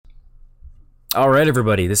All right,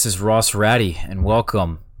 everybody, this is Ross Ratty, and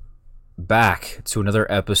welcome back to another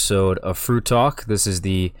episode of Fruit Talk. This is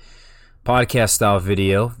the podcast style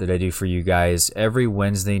video that I do for you guys every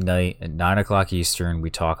Wednesday night at 9 o'clock Eastern. We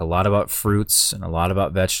talk a lot about fruits and a lot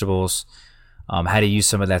about vegetables, how to use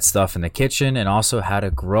some of that stuff in the kitchen, and also how to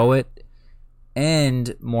grow it.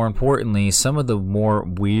 And more importantly, some of the more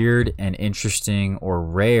weird and interesting or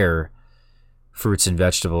rare fruits and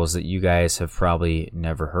vegetables that you guys have probably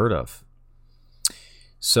never heard of.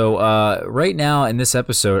 So right now in this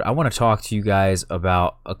episode, I want to talk to you guys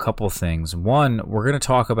about a couple things. One, we're going to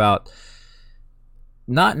talk about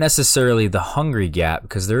not necessarily the hungry gap,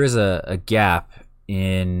 because there is a gap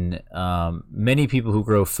in many people who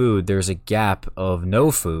grow food. There's a gap of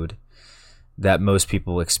no food that most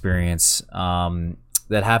people experience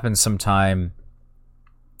that happens sometime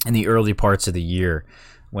in the early parts of the year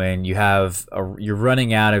when you're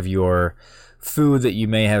running out of your food that you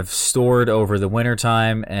may have stored over the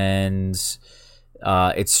wintertime, and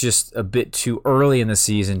it's just a bit too early in the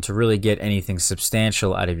season to really get anything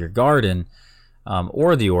substantial out of your garden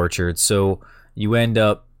or the orchard. So you end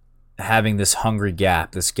up having this hungry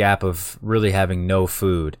gap, this gap of really having no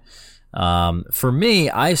food. For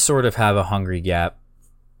me, I sort of have a hungry gap,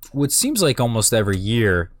 what seems like almost every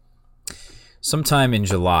year, sometime in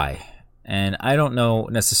July. And I don't know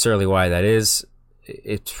necessarily why that is.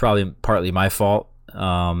 It's probably partly my fault.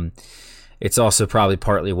 It's also probably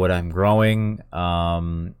partly what I'm growing,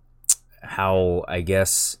 how I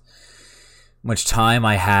guess much time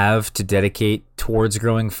I have to dedicate towards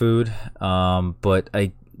growing food. But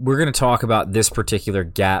we're going to talk about this particular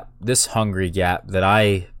gap, this hungry gap that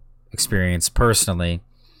I experience personally,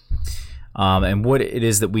 and what it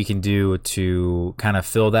is that we can do to kind of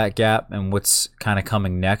fill that gap and what's kind of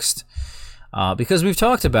coming next. Because we've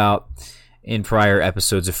talked about in prior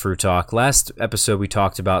episodes of Fruit Talk. Last episode, we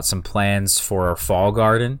talked about some plans for our fall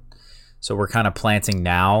garden. So we're kind of planting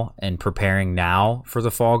now and preparing now for the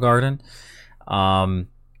fall garden. But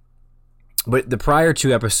the prior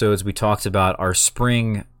two episodes, we talked about our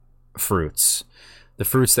spring fruits, the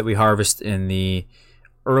fruits that we harvest in the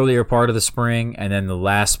earlier part of the spring, and then the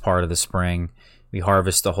last part of the spring, we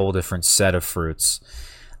harvest a whole different set of fruits.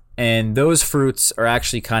 And those fruits are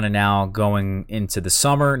actually kind of now going into the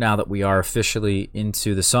summer, now that we are officially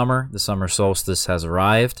into the summer. The summer solstice has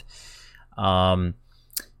arrived. At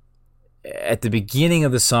the beginning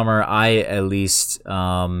of the summer, I at least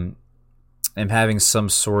am having some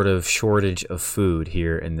sort of shortage of food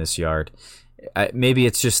here in this yard. Maybe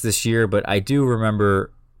it's just this year, but I do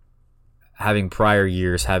remember having prior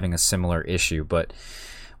years having a similar issue. But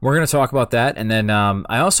we're going to talk about that, and then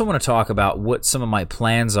I also want to talk about what some of my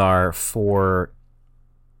plans are for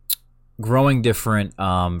growing different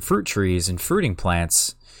fruit trees and fruiting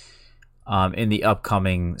plants in the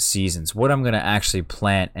upcoming seasons. What I'm going to actually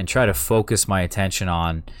plant and try to focus my attention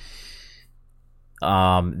on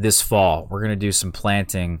this fall. We're going to do some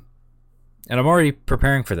planting, and I'm already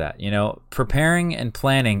preparing for that. You know, preparing and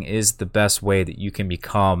planning is the best way that you can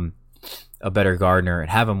become a better gardener and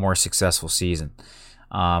have a more successful season.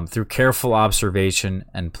 Through careful observation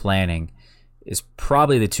and planning is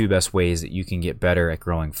probably the two best ways that you can get better at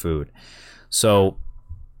growing food. So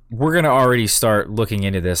we're going to already start looking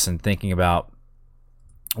into this and thinking about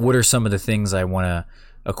what are some of the things I want to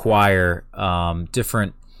acquire,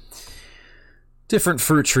 different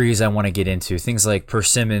fruit trees I want to get into, things like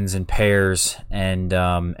persimmons and pears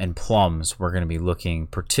and plums we're going to be looking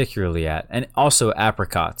particularly at, and also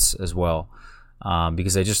apricots as well.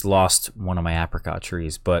 Because I just lost one of my apricot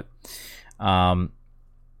trees. But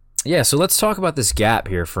yeah, so let's talk about this gap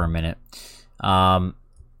here for a minute. Now,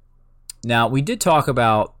 we did talk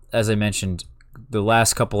about, as I mentioned, the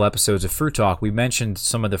last couple episodes of Fruit Talk, we mentioned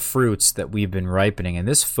some of the fruits that we've been ripening. And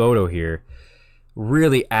this photo here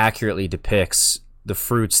really accurately depicts the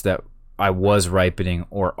fruits that I was ripening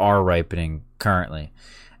or are ripening currently.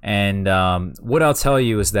 And what I'll tell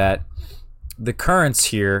you is that the currants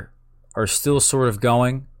here are still sort of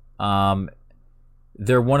going.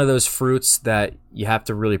 They're one of those fruits that you have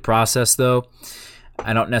to really process, though.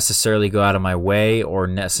 I don't necessarily go out of my way or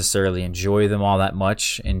necessarily enjoy them all that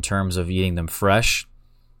much in terms of eating them fresh.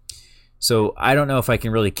 So I don't know if I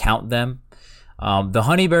can really count them. The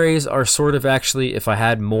honeyberries are sort of actually, if I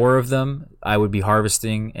had more of them, I would be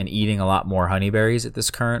harvesting and eating a lot more honeyberries at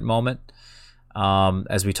this current moment.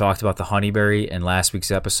 As we talked about the honeyberry in last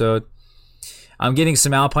week's episode. I'm getting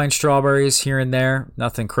some alpine strawberries here and there,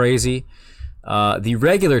 nothing crazy. The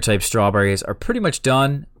regular type strawberries are pretty much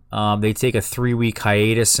done. They take a 3-week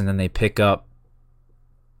hiatus and then they pick up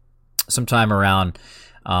sometime around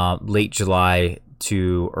late July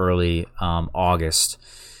to early August.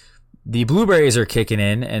 The blueberries are kicking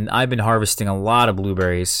in, and I've been harvesting a lot of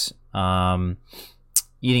blueberries,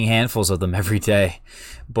 eating handfuls of them every day.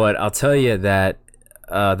 But I'll tell you that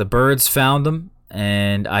the birds found them,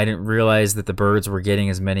 and I didn't realize that the birds were getting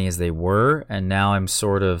as many as they were, and now I'm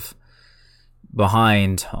sort of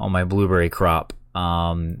behind on my blueberry crop.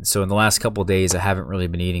 So in the last couple of days, I haven't really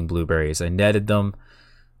been eating blueberries. I netted them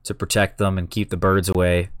to protect them and keep the birds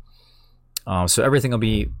away. So everything will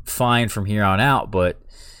be fine from here on out, but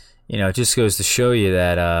it just goes to show you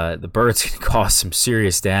that the birds can cause some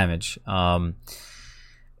serious damage.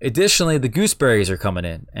 Additionally, the gooseberries are coming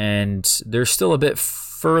in, and they're still a bit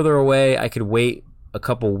further away. I could wait a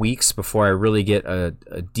couple weeks before I really get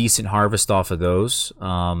a decent harvest off of those.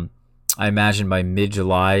 I imagine by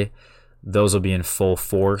mid-July, those will be in full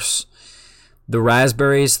force. The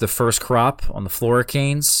raspberries, the first crop on the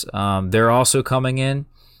floricanes, they're also coming in,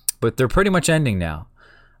 but they're pretty much ending now.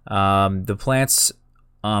 The plants,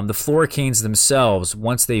 the floricanes themselves,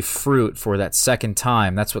 once they fruit for that second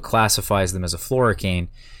time, that's what classifies them as a floricane.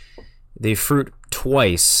 They fruit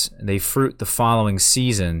twice. They fruit the following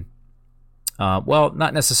season. Well,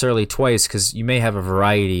 not necessarily twice, because you may have a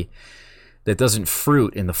variety that doesn't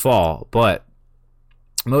fruit in the fall, but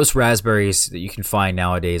most raspberries that you can find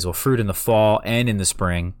nowadays will fruit in the fall and in the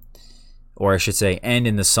spring, or I should say, and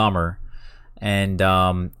in the summer. And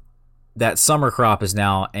that summer crop is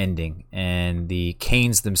now ending, and the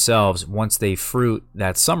canes themselves, once they fruit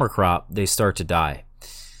that summer crop, they start to die,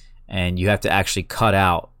 and you have to actually cut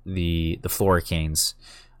out the floricanes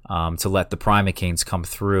to let the primicanes come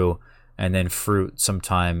through and then fruit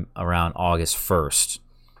sometime around August 1st.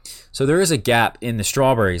 So there is a gap in the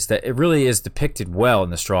strawberries that it really is depicted well in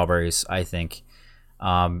the strawberries, I think,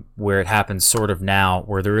 where it happens sort of now,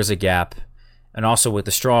 where there is a gap. And also with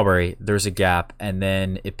the strawberry, there's a gap, and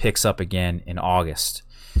then it picks up again in August.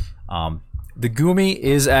 The gumi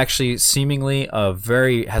is actually seemingly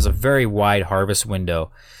has a very wide harvest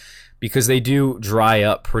window because they do dry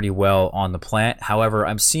up pretty well on the plant. However,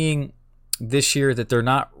 I'm seeing this year that they're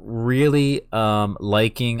not really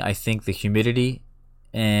liking, I think, the humidity,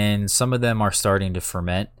 and some of them are starting to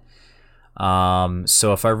ferment.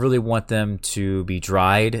 So if I really want them to be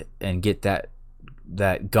dried and get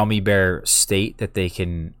that gummy bear state that they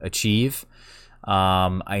can achieve,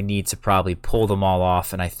 I need to probably pull them all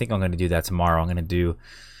off, and I think I'm going to do that tomorrow. I'm going to do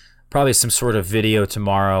probably some sort of video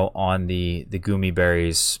tomorrow on the gummy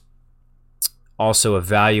berries, also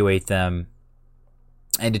evaluate them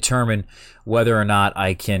and determine whether or not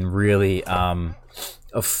I can really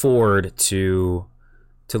afford to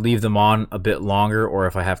leave them on a bit longer, or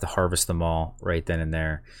if I have to harvest them all right then and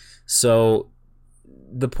there. So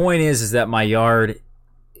the point is that my yard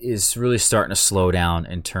is really starting to slow down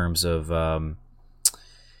in terms of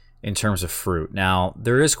fruit. Now,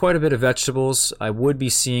 there is quite a bit of vegetables. I would be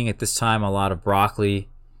seeing at this time a lot of broccoli,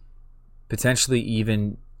 potentially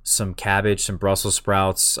even some cabbage, some Brussels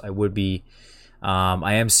sprouts. I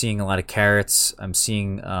am seeing a lot of carrots. I'm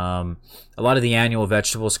seeing a lot of the annual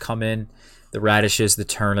vegetables come in, the radishes, the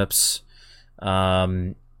turnips.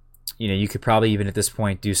 You could probably even at this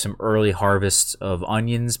point do some early harvests of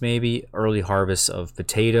onions, maybe early harvests of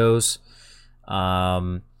potatoes.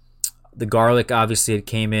 The garlic, obviously, it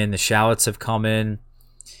came in. The shallots have come in.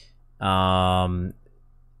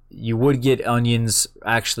 You would get onions.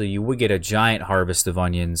 Actually, you would get a giant harvest of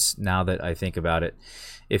onions, now that I think about it,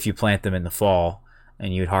 if you plant them in the fall,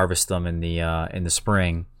 and you'd harvest them in the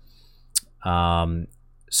spring.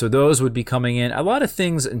 So those would be coming in. A lot of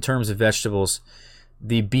things in terms of vegetables.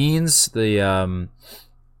 The beans, the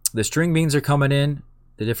string beans are coming in.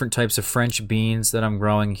 The different types of French beans that I'm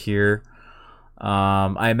growing here.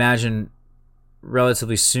 I imagine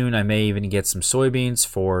relatively soon I may even get some soybeans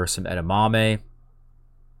for some edamame.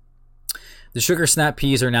 The sugar snap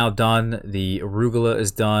peas are now done. The arugula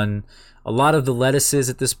is done. A lot of the lettuces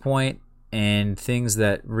at this point, and things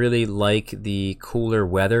that really like the cooler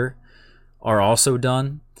weather, are also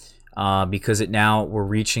done, because we're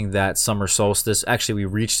reaching that summer solstice. Actually, we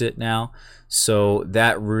reached it now, so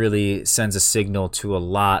that really sends a signal to a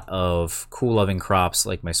lot of cool loving crops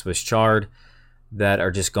like my Swiss chard that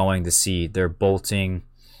are just going to seed. They're bolting,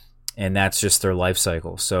 and that's just their life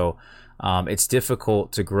cycle. So it's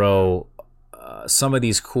difficult to grow some of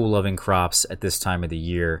these cool loving crops at this time of the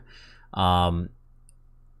year.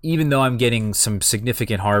 Even though I'm getting some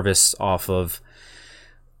significant harvests off of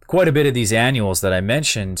quite a bit of these annuals that I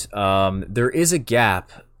mentioned, there is a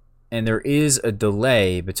gap and there is a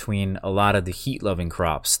delay between a lot of the heat-loving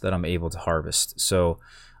crops that I'm able to harvest. So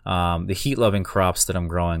the heat-loving crops that I'm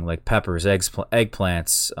growing, like peppers,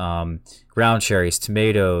 eggplants, ground cherries,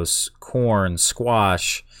 tomatoes, corn,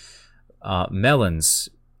 squash, melons,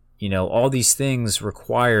 all these things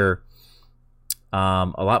require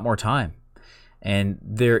a lot more time. And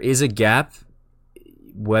there is a gap,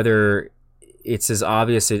 whether it's as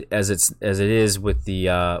obvious as it is with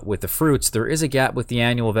the fruits. There is a gap with the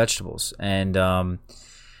annual vegetables, and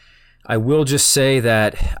I will just say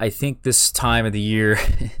that I think this time of the year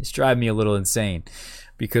is driving me a little insane,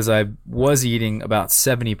 because I was eating about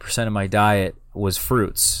 70% of my diet was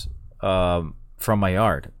fruits from my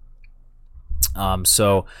yard.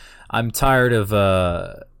 So I'm tired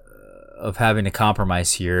of having to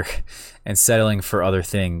compromise here and settling for other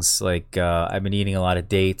things. Like I've been eating a lot of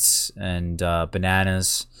dates and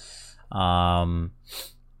bananas, even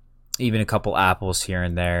a couple apples here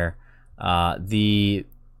and there. The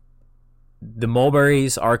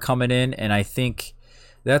mulberries are coming in, and I think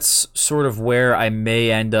that's sort of where I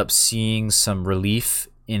may end up seeing some relief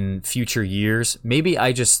in future years. Maybe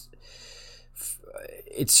it's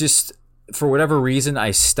just for whatever reason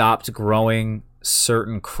I stopped growing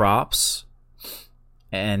certain crops,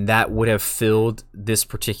 and that would have filled this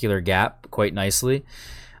particular gap quite nicely.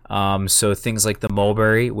 So things like the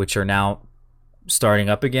mulberry, which are now starting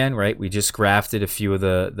up again, right? We just grafted a few of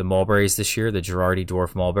the mulberries this year, the Girardi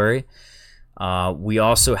dwarf mulberry. We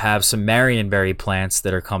also have some Marionberry plants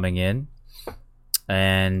that are coming in.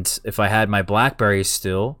 And if I had my blackberries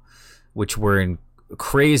still, which were in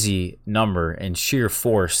crazy number and sheer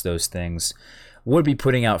force, those things would be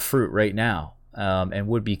putting out fruit right now, and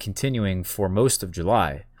would be continuing for most of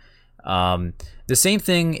July. The same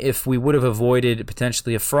thing if we would have avoided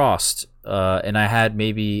potentially a frost, and I had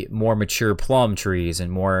maybe more mature plum trees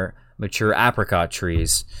and more mature apricot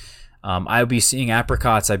trees. I would be seeing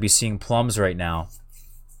apricots, I'd be seeing plums right now.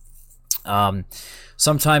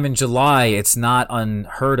 Sometime in July, it's not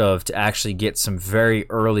unheard of to actually get some very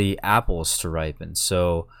early apples to ripen.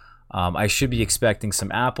 So I should be expecting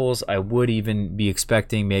some apples. I would even be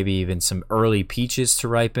expecting maybe even some early peaches to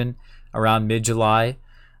ripen around mid-July.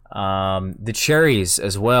 The cherries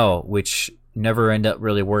as well, which never end up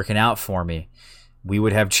really working out for me. We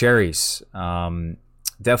would have cherries,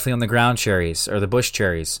 definitely on the ground cherries or the bush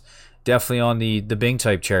cherries. Definitely on the Bing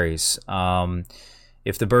type cherries,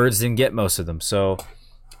 if the birds didn't get most of them. So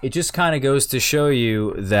it just kind of goes to show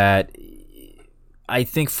you that I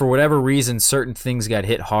think for whatever reason, certain things got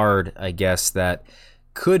hit hard, I guess, that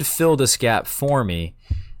could fill this gap for me.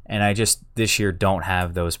 And I just this year don't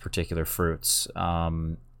have those particular fruits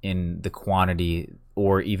in the quantity,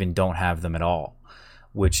 or even don't have them at all,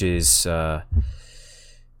 which is,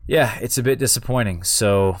 it's a bit disappointing.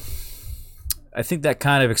 So I think that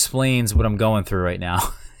kind of explains what I'm going through right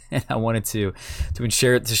now, and I wanted to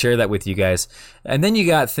share that with you guys. And then you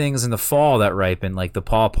got things in the fall that ripen, like the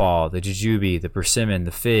pawpaw, the jujube, the persimmon,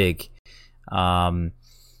 the fig. You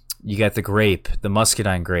got the grape, the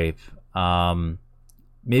muscadine grape.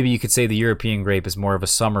 Maybe you could say the European grape is more of a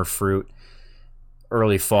summer fruit,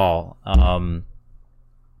 early fall.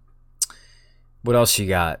 What else you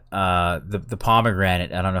got? The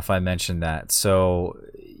pomegranate. I don't know if I mentioned that. So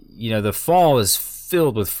the fall is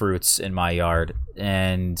filled with fruits in my yard,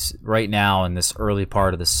 and right now in this early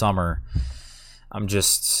part of the summer, I'm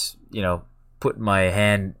just putting my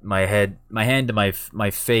hand to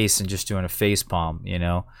my face and just doing a face palm.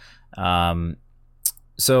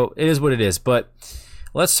 So it is what it is. But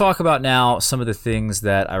let's talk about now some of the things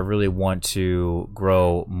that I really want to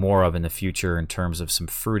grow more of in the future in terms of some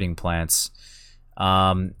fruiting plants,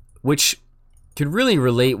 which can really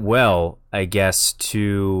relate well, I guess,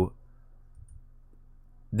 to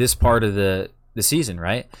this part of the season,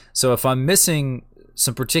 right? So if I'm missing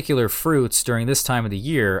some particular fruits during this time of the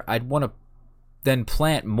year, I'd want to then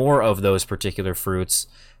plant more of those particular fruits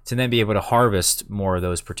to then be able to harvest more of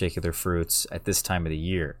those particular fruits at this time of the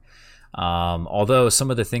year. Although some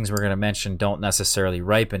of the things we're going to mention don't necessarily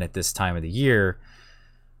ripen at this time of the year,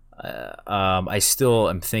 I still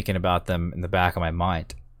am thinking about them in the back of my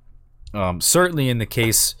mind. Certainly in the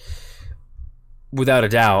case, without a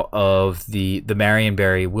doubt, of the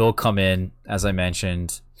Marionberry will come in, as I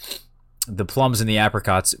mentioned. The plums and the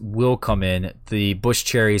apricots will come in. The bush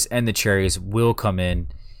cherries and the cherries will come in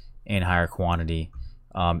higher quantity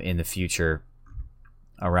in the future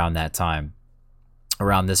around this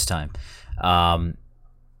time.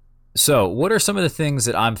 So what are some of the things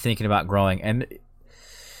that I'm thinking about growing? And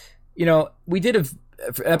we did an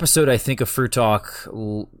episode, I think, of Fruit Talk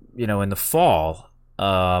in the fall,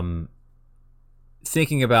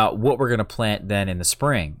 thinking about what we're going to plant then in the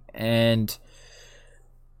spring. And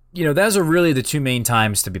those are really the two main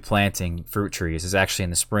times to be planting fruit trees, is actually in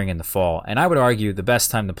the spring and the fall. And I would argue the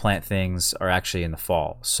best time to plant things are actually in the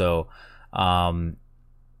fall. So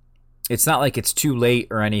it's not like it's too late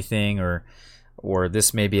or anything, or or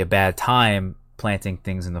this may be a bad time planting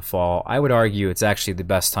things in the fall, I would argue it's actually the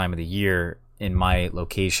best time of the year in my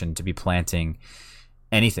location to be planting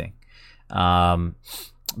anything.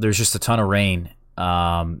 There's just a ton of rain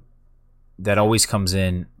that always comes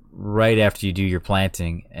in right after you do your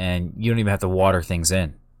planting, and you don't even have to water things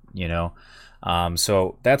in, you know?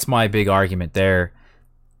 So that's my big argument there.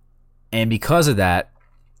 And because of that,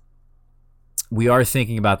 we are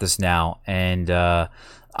thinking about this now. And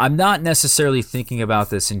I'm not necessarily thinking about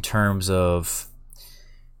this in terms of,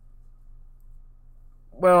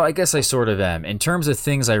 well, I guess I sort of am. In terms of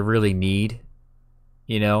things I really need,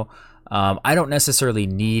 you know? I don't necessarily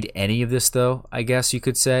need any of this, though, I guess you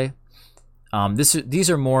could say. These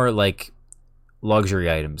are more like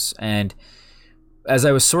luxury items. And as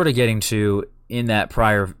I was sort of getting to in that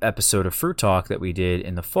prior episode of Fruit Talk that we did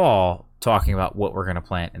in the fall, talking about what we're going to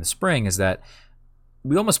plant in the spring, is that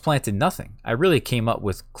we almost planted nothing. I really came up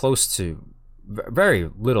with close to very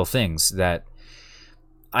little things that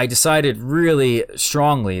I decided really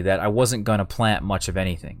strongly that I wasn't going to plant much of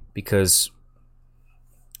anything because,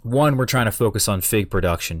 one, we're trying to focus on fig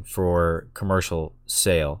production for commercial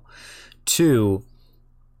sale. Two,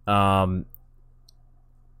 I'm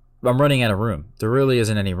running out of room. There really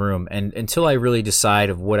isn't any room. And until I really decide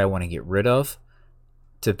of what I want to get rid of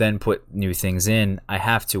to then put new things in, I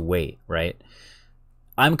have to wait, right?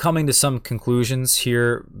 I'm coming to some conclusions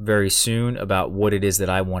here very soon about what it is that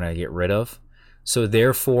I want to get rid of. So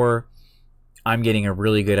therefore, I'm getting a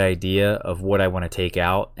really good idea of what I want to take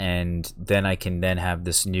out, and then I can then have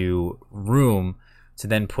this new room to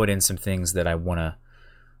then put in some things that I want to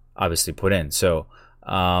obviously put in. So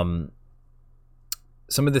some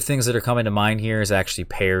of the things that are coming to mind here is actually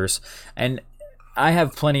pears, and I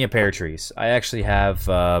have plenty of pear trees. I actually have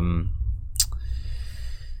I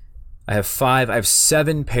have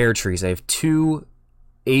 7 pear trees. I have 2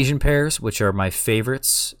 Asian pears, which are my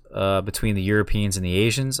favorites between the Europeans and the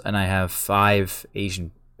Asians, and I have 5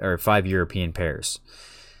 European pears.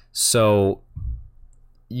 So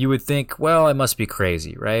you would think, well, I must be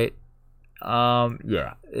crazy, right?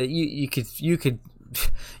 Yeah, you could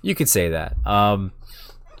say that.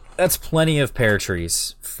 That's plenty of pear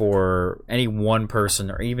trees for any one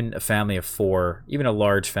person, or even a family of 4, even a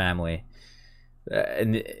large family.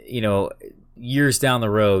 And you know, years down the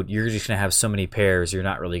road, you're just gonna have so many pears, you're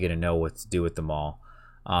not really gonna know what to do with them all.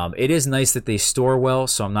 It is nice that they store well,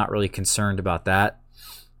 so I'm not really concerned about that.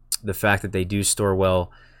 The fact that they do store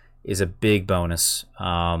well is a big bonus.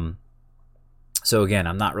 So again,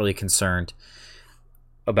 I'm not really concerned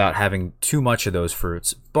about having too much of those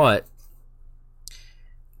fruits, but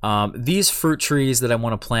these fruit trees that I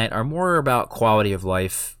want to plant are more about quality of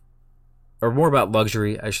life, or more about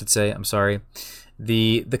luxury, I should say. I'm sorry.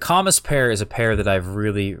 The Kamas pear is a pear that I've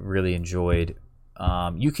really, really enjoyed.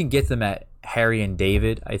 You can get them at Harry and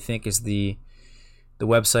David, I think is the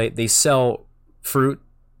website. They sell fruit,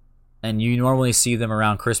 and you normally see them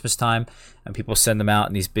around Christmas time, and people send them out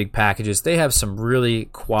in these big packages. They have some really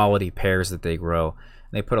quality pears that they grow.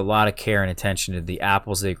 And they put a lot of care and attention to the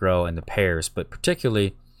apples they grow and the pears, but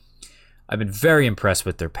particularly, I've been very impressed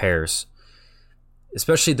with their pears,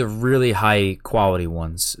 especially the really high quality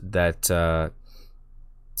ones that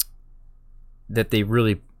they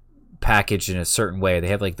really package in a certain way. They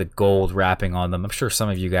have like the gold wrapping on them. I'm sure some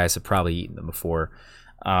of you guys have probably eaten them before.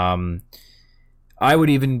 I would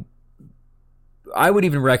even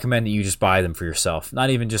recommend that you just buy them for yourself, not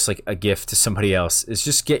even just like a gift to somebody else. It's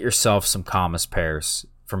just get yourself some Kamas pears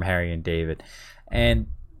from Harry and David. And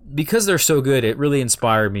because they're so good, it really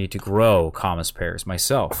inspired me to grow Kamas pears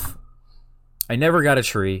myself. I never got a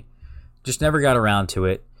tree, just never got around to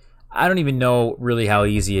it. I don't even know really how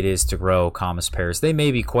easy it is to grow Kamas pears. They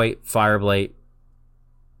may be quite fire blight.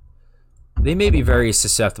 They may be very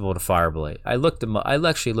susceptible to fire blight. I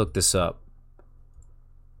actually looked this up.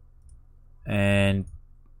 And,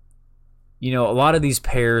 you know, a lot of these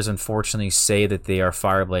pears, unfortunately, say that they are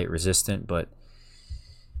fire blight resistant, but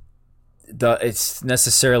it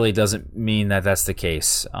necessarily doesn't mean that that's the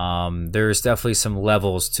case. There's definitely some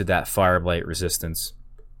levels to that fire blight resistance.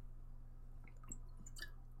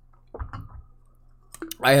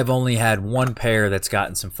 I have only had one pear that's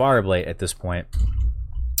gotten some fire blight at this point,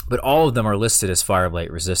 but all of them are listed as fire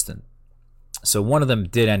blight resistant. So one of them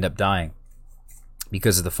did end up dying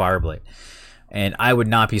because of the fire blight. And I would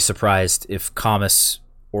not be surprised if Kamas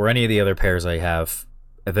or any of the other pears I have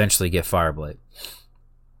eventually get fire blight.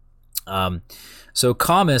 So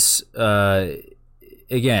Kamas,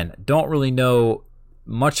 again, don't really know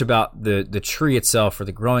much about the tree itself or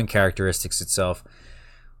the growing characteristics itself.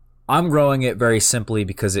 I'm growing it very simply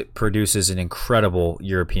because it produces an incredible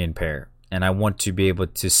European pear. and I want to be able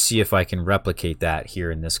to see if I can replicate that here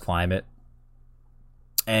in this climate.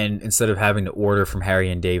 And instead of having to order from Harry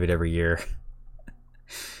and David every year,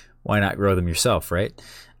 why not grow them yourself, right?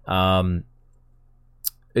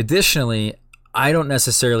 Additionally, I don't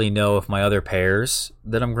necessarily know if my other pears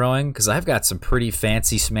that I'm growing, because I've got some pretty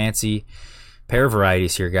fancy smancy pear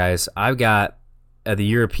varieties here, guys. I've got the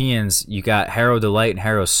Europeans. You got Harrow Delight and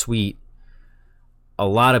Harrow Sweet. A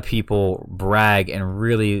lot of people brag and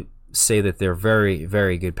really say that they're very,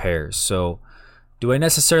 very good pears. So do I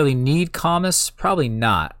necessarily need Comus? Probably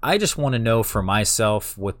not. I just want to know for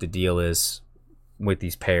myself what the deal is with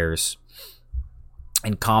these pears.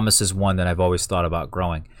 And Comus is one that I've always thought about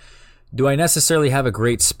growing. Do I necessarily have a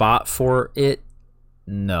great spot for it?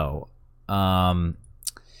 No. The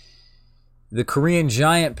Korean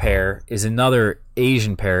Giant pear is another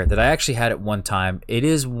Asian pear that I actually had at one time. It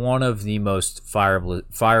is one of the most fire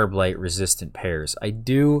blight resistant pears. I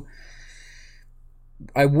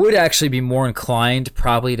would actually be more inclined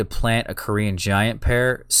probably to plant a Korean Giant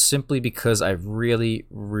pear, simply because I really,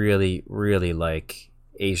 really, really like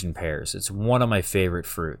Asian pears. It's one of my favorite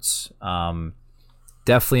fruits.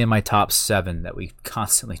 Definitely in my top 7 that we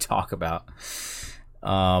constantly talk about.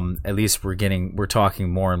 At least we're talking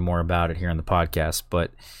more and more about it here on the podcast. But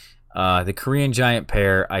the Korean Giant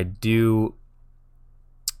pear, I do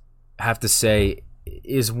have to say,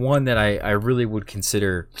 is one that I really would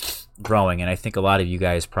consider growing, and I think a lot of you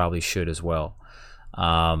guys probably should as well.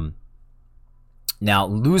 Now,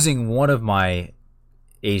 losing one of my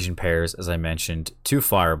Asian pears, as I mentioned, to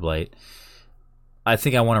fire blight, I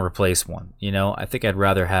think I want to replace one. I think I'd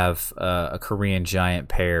rather have a Korean Giant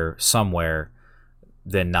pear somewhere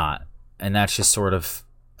than not, and that's just sort of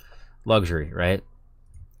luxury, right?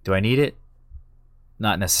 Do I need it?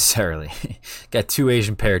 Not necessarily. Got 2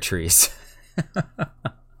 Asian pear trees.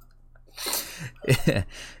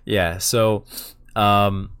 Yeah, so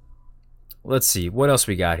let's see what else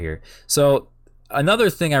we got here. So another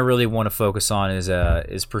thing I really want to focus on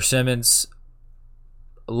is persimmons.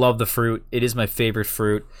 Love the fruit. It is my favorite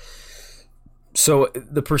fruit. So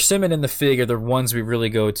the persimmon and the fig are the ones we really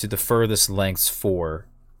go to the furthest lengths for.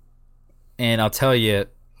 And I'll tell you,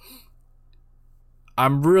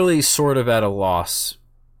 I'm really sort of at a loss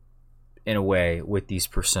in a way with these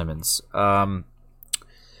persimmons.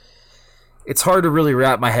 It's hard to really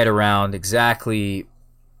wrap my head around exactly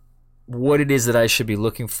what it is that I should be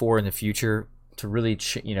looking for in the future to really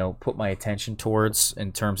put my attention towards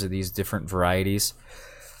in terms of these different varieties.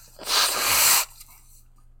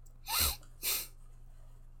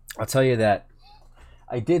 I'll tell you that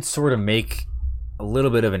I did sort of make a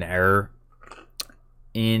little bit of an error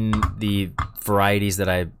in the varieties that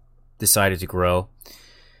I decided to grow.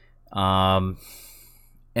 And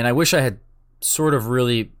I wish I had sort of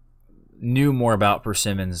really knew more about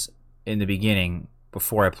persimmons in the beginning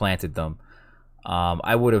before I planted them.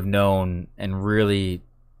 I would have known and really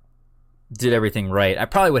did everything right. I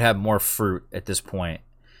probably would have more fruit at this point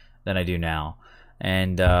than I do now.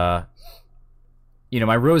 And my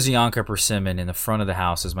Rosianka persimmon in the front of the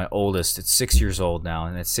house is my oldest. It's 6 years old now,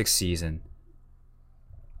 and it's 6th season.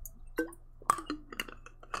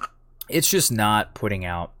 It's just not putting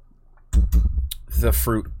out the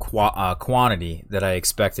fruit quantity that I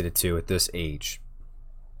expected it to at this age.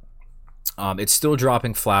 It's still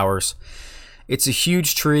dropping flowers. It's a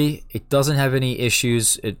huge tree. It doesn't have any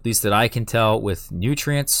issues, at least that I can tell, with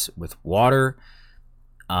nutrients, with water.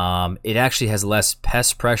 It actually has less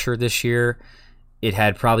pest pressure this year. It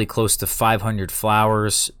had probably close to 500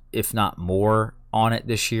 flowers, if not more, on it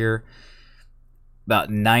this year. About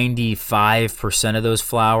 95% of those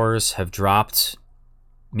flowers have dropped,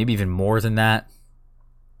 maybe even more than that.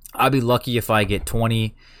 I'll be lucky if I get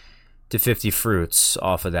 20 to 50 fruits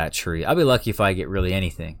off of that tree. I'll be lucky if I get really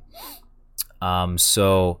anything.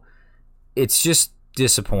 So it's just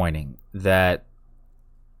disappointing that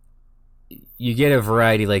you get a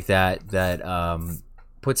variety like that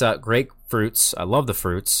puts out great fruits. I love the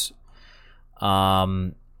fruits.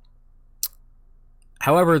 However,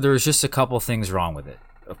 there's just a couple things wrong with it.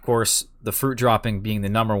 Of course, the fruit dropping being the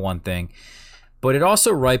number one thing, but it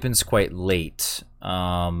also ripens quite late.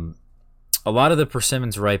 A lot of the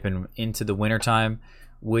persimmons ripen into the wintertime,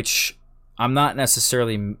 which I'm not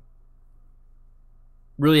necessarily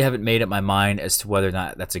really haven't made up my mind as to whether or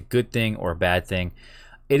not that's a good thing or a bad thing.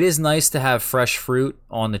 It is nice to have fresh fruit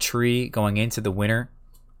on the tree going into the winter.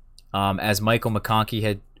 As Michael McConkey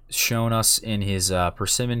had shown us in his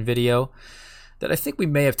persimmon video that I think we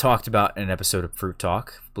may have talked about in an episode of Fruit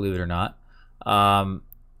Talk, believe it or not.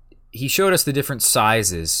 He showed us the different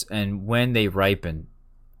sizes and when they ripen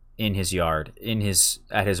in his yard,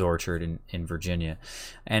 at his orchard in Virginia.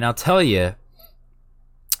 And I'll tell you,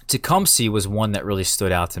 Tecumseh was one that really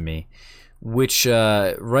stood out to me, which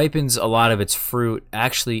ripens a lot of its fruit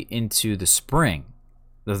actually into the spring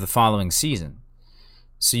of the following season.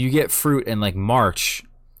 So you get fruit in like March,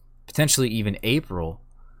 potentially even April,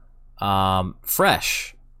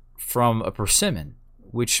 fresh from a persimmon,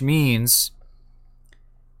 which means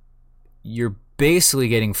you're basically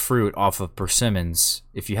getting fruit off of persimmons,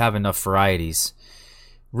 if you have enough varieties,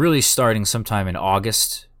 really starting sometime in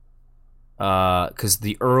August, because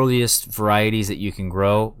the earliest varieties that you can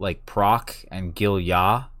grow, like Proc and Gil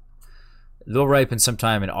Ya, they'll ripen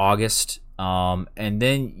sometime in August, and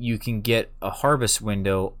then you can get a harvest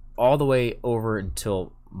window all the way over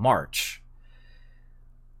until March,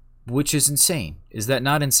 which is insane. Is that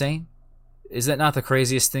not insane? Is that not the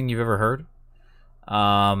craziest thing you've ever heard?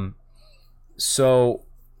 So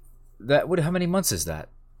that would, how many months is that?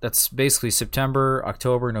 That's basically September,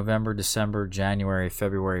 October, November, December, January,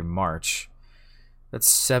 February, March.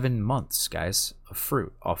 That's 7 months, guys, of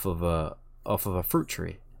fruit off of a fruit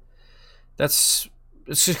tree. It's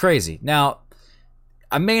just crazy. Now,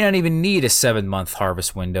 I may not even need a 7-month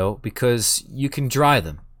harvest window because you can dry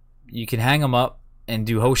them. You can hang them up and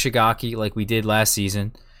do hoshigaki like we did last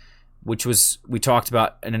season, which we talked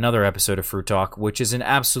about in another episode of Fruit Talk, which is an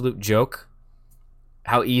absolute joke.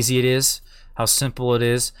 How easy it is, how simple it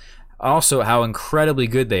is, also how incredibly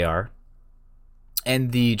good they are.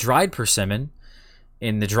 And the dried persimmon,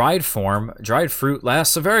 in the dried form, dried fruit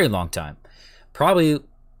lasts a very long time, probably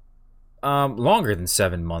longer than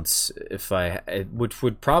 7 months, which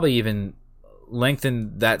would probably even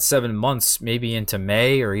lengthen that 7 months maybe into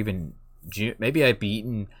May or even June. Maybe I'd be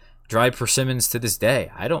eating dried persimmons to this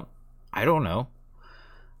day. I don't know.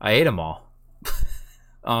 I ate them all.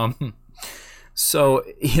 So,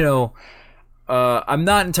 I'm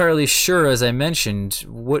not entirely sure, as I mentioned,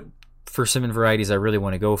 what persimmon varieties I really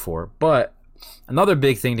want to go for. But another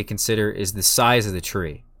big thing to consider is the size of the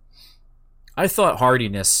tree. I thought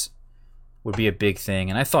hardiness would be a big thing,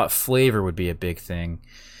 and I thought flavor would be a big thing.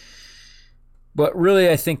 But really,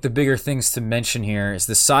 I think the bigger things to mention here is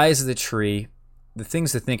the size of the tree. The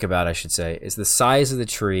things to think about, I should say, is the size of the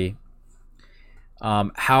tree,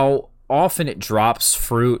 how often it drops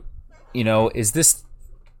fruit. Is this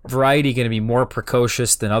variety going to be more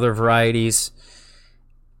precocious than other varieties?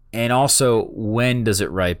 And also, when does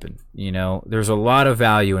it ripen? There's a lot of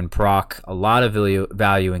value in Proc, a lot of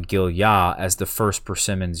value in Gil Ya as the first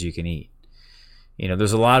persimmons you can eat.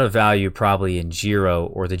 There's a lot of value probably in Giro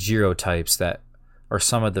or the Giro types that are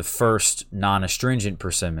some of the first non-astringent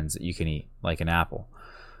persimmons that you can eat, like an apple.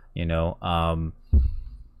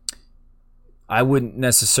 I wouldn't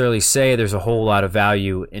necessarily say there's a whole lot of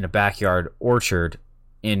value in a backyard orchard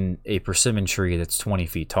in a persimmon tree that's 20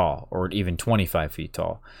 feet tall or even 25 feet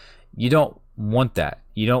tall. You don't want that.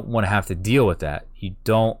 You don't want to have to deal with that. You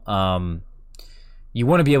don't. You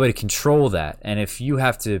want to be able to control that. And if you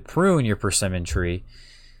have to prune your persimmon tree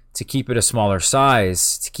to keep it a smaller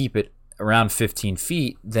size, to keep it around 15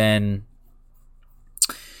 feet, then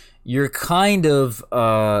you're kind of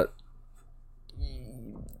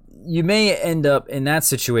you may end up in that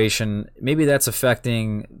situation. Maybe that's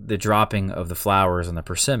affecting the dropping of the flowers on the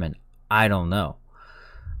persimmon. I don't know.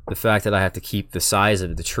 The fact that I have to keep the size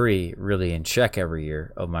of the tree really in check every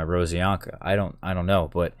year of my Rosianka, I don't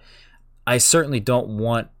know. But I certainly don't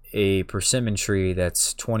want a persimmon tree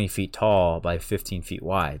that's 20 feet tall by 15 feet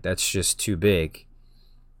wide. That's just too big.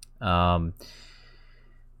 That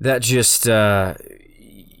just really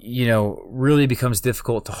becomes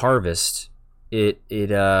difficult to harvest. It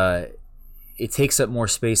takes up more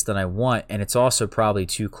space than I want, and it's also probably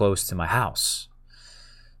too close to my house.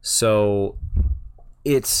 So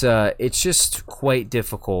it's just quite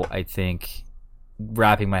difficult, I think,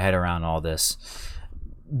 wrapping my head around all this.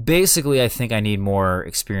 Basically, I think I need more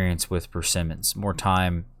experience with persimmons, more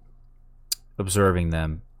time observing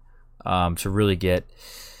them, to really get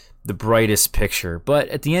the brightest picture. But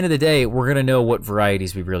at the end of the day, we're going to know what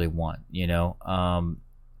varieties we really want,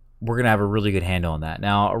 we're going to have a really good handle on that.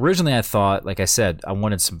 Now, originally I thought, like I said, I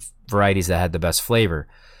wanted some varieties that had the best flavor.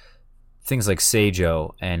 Things like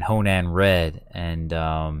Seijo and Honan Red, and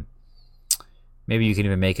maybe you can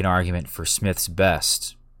even make an argument for Smith's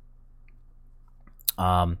Best.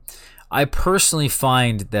 I personally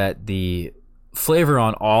find that the flavor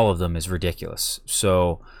on all of them is ridiculous.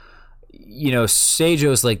 So,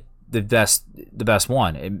 Seijo is like the best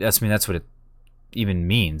one. That's what it even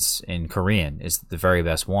means in Korean, is the very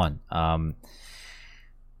best one. And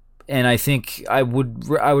I think I would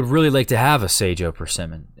really like to have a Seijo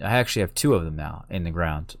persimmon. I actually have 2 of them now in the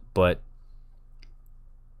ground, but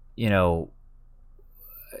the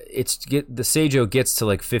Saijo gets to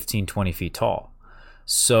like 15, 20 feet tall.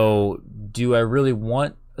 So do I really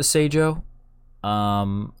want a Saijo?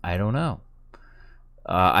 I don't know.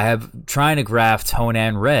 I have trying to graft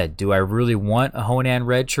Honan Red. Do I really want a Honan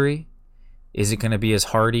Red tree? Is it going to be as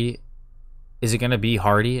hardy? Is it going to be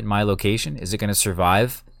hardy in my location? Is it going to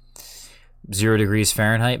survive 0 degrees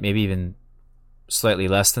Fahrenheit, maybe even slightly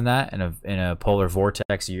less than that in a polar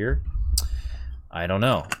vortex year? I don't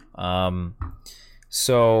know.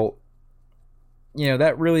 So,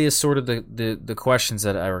 that really is sort of the questions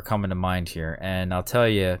that are coming to mind here. And I'll tell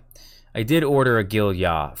you, I did order a Gil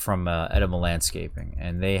Ya from Edible Landscaping,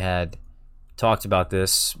 and they had talked about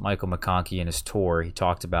this. Michael McConkey in his tour, he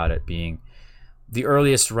talked about it being the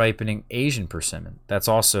earliest ripening Asian persimmon. That's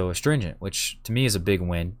also astringent, which to me is a big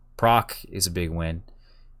win. Proc is a big win.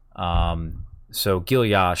 So Gil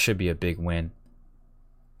Ya should be a big win.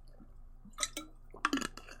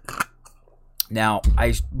 Now,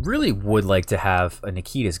 I really would like to have a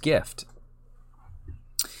Nikita's Gift.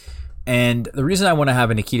 And the reason I want to have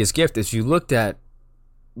a Nikita's Gift is you looked at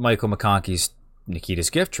Michael McConkey's Nikita's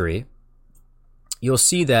Gift tree, you'll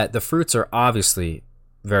see that the fruits are obviously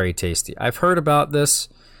very tasty. I've heard about this,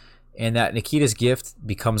 and that Nikita's Gift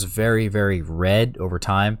becomes very, very red over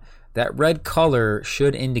time. That red color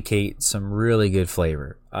should indicate some really good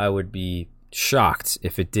flavor. I would be shocked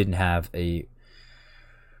if it didn't have a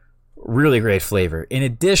really great flavor. In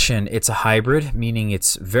addition, it's a hybrid, meaning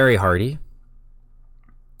it's very hardy.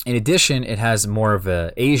 In addition, it has more of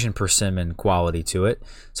a Asian persimmon quality to it.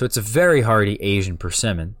 So it's a very hardy Asian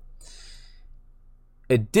persimmon.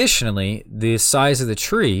 Additionally, the size of the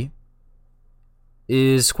tree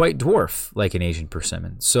is quite dwarf, like an Asian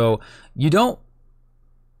persimmon. So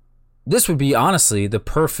this would be honestly the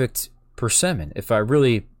perfect persimmon if I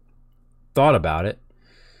really thought about it.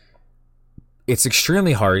 It's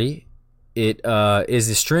extremely hardy. It is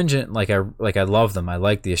astringent, like I love them. I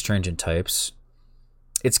like the astringent types.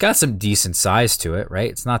 It's got some decent size to it, right?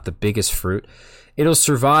 It's not the biggest fruit. It'll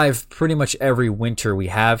survive pretty much every winter we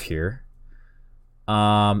have here.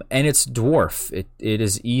 And it's dwarf. It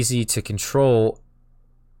is easy to control,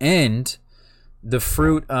 and the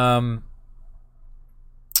fruit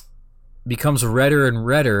becomes redder and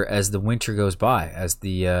redder as the winter goes by, as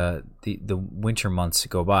the winter months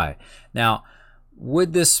go by. Now,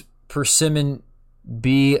 would this persimmon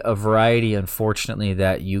be a variety, unfortunately,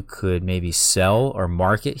 that you could maybe sell or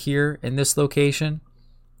market here in this location,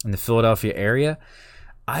 in the Philadelphia area?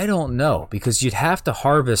 I don't know, because you'd have to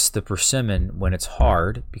harvest the persimmon when it's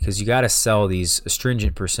hard, because you got to sell these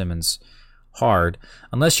astringent persimmons hard,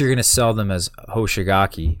 unless you're going to sell them as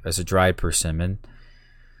hoshigaki, as a dried persimmon.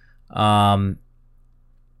 But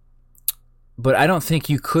I don't think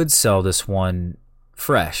you could sell this one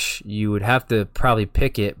fresh. You would have to probably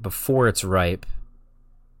pick it before it's ripe,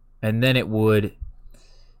 and then it would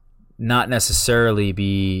not necessarily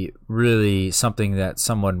be really something that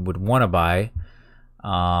someone would want to buy,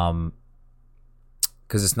 because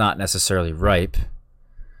it's not necessarily ripe.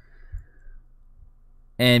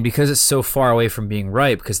 And because it's so far away from being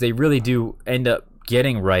ripe, because they really do end up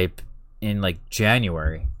getting ripe in like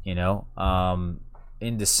January,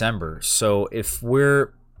 in December. So if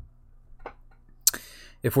we're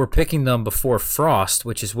picking them before frost,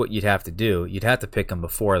 which is what you'd have to do, you'd have to pick them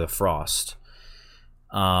before the frost,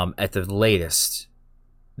 at the latest,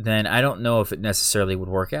 then I don't know if it necessarily would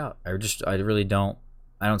work out. I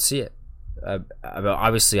don't see it.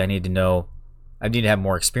 Obviously, I need to have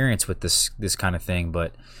more experience with this kind of thing,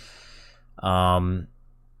 but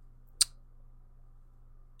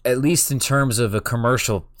at least in terms of a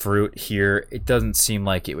commercial fruit here, it doesn't seem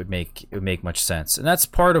like it would make much sense. And that's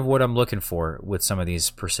part of what I'm looking for with some of these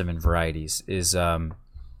persimmon varieties is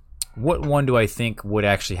what one do I think would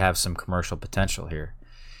actually have some commercial potential here?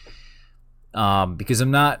 Because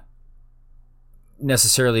I'm not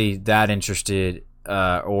necessarily that interested,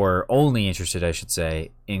 or only interested, I should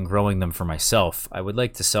say, in growing them for myself. I would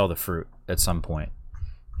like to sell the fruit at some point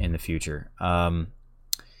in the future.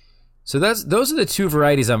 So those are the two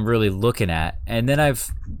varieties I'm really looking at. And then I've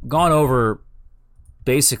gone over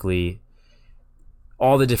basically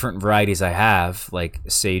all the different varieties I have, like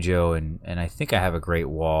Saijo, and I think I have a Great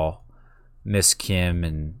Wall, Miss Kim,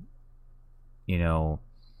 and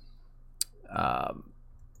I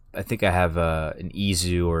think I have an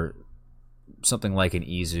Izu or something like an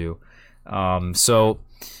Izu. So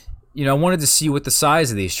I wanted to see what the size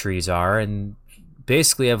of these trees are, and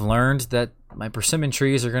basically I've learned that my persimmon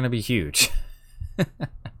trees are going to be huge.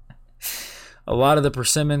 A lot of the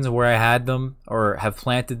persimmons where I had them or have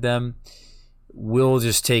planted them will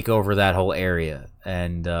just take over that whole area,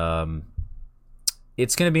 and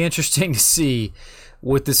it's going to be interesting to see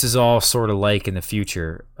what this is all sort of like in the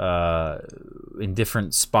future, in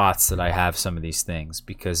different spots that I have some of these things,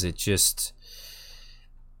 because it's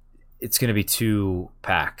going to be too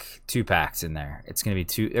packed in there. It's going to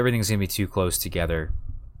be everything's going to be too close together.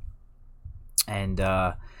 And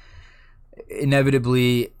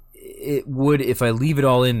inevitably, it would, if I leave it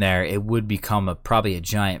all in there, it would become probably a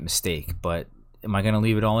giant mistake. But am I going to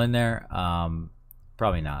leave it all in there?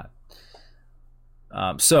 Probably not.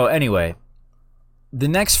 So anyway, the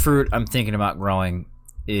next fruit I'm thinking about growing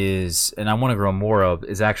is, and I want to grow more of,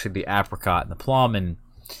 is actually the apricot and the plum. And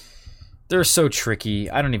they're so tricky.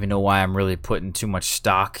 I don't even know why I'm really putting too much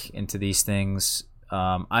stock into these things.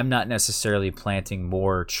 I'm not necessarily planting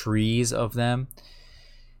more trees of them.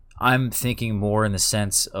 I'm thinking more in the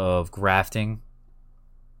sense of grafting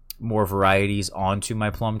more varieties onto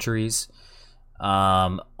my plum trees,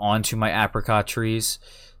 onto my apricot trees.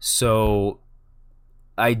 So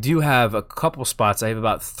I do have a couple spots. I have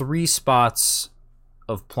about 3 spots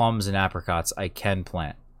of plums and apricots I can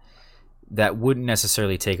plant that wouldn't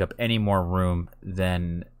necessarily take up any more room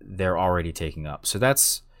than they're already taking up. So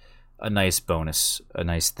that's a nice bonus, a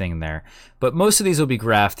nice thing there. But most of these will be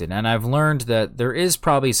grafted, and I've learned that there is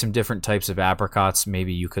probably some different types of apricots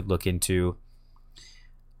maybe you could look into.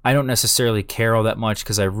 I don't necessarily care all that much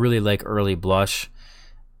because I really like Early Blush.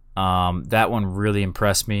 That one really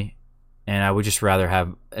impressed me, and I would just rather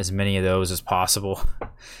have as many of those as possible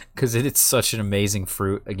because it's such an amazing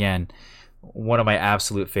fruit. Again, one of my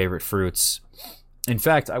absolute favorite fruits. In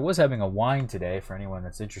fact, I was having a wine today for anyone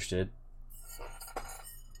that's interested.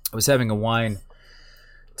 I was having a wine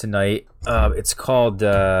tonight. It's called, it's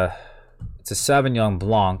a Sauvignon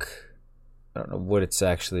Blanc. I don't know what it's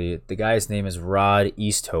actually. The guy's name is Rod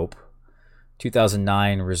Easthope,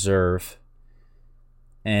 2009 Reserve.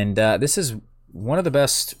 And this is one of the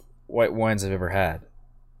best white wines I've ever had.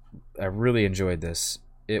 I really enjoyed this.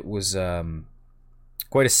 It was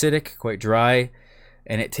quite acidic, quite dry,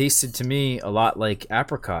 and it tasted to me a lot like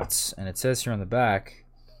apricots. And it says here on the back,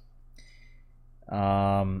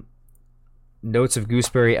 notes of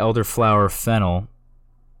gooseberry, elderflower, fennel.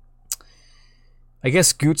 I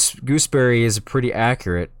guess gooseberry is pretty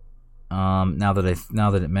accurate. Now that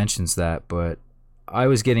it mentions that, but I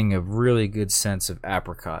was getting a really good sense of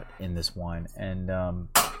apricot in this wine, and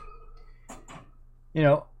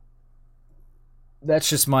that's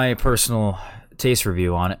just my personal taste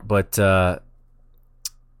review on it. But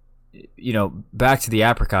back to the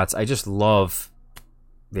apricots, I just love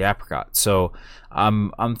the apricot. So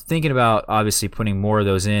I'm thinking about obviously putting more of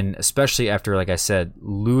those in, especially after, like I said,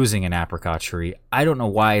 losing an apricot tree. I don't know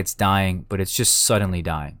why it's dying, but it's just suddenly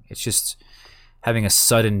dying. It's just having a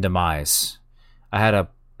sudden demise. I had a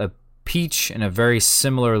peach in a very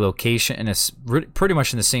similar location, and it's pretty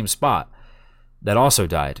much in the same spot, that also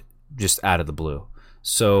died just out of the blue.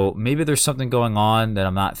 So maybe there's something going on that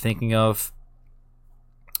I'm not thinking of.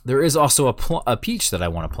 There is also a peach that I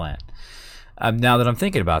want to plant. Now that I'm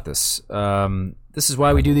thinking about this, this is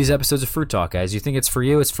why we do these episodes of Fruit Talk, guys. You think it's for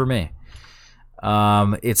you, it's for me.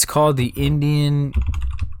 It's called the Indian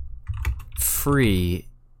Free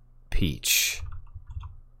Peach.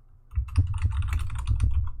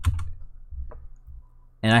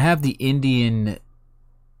 And I have the Indian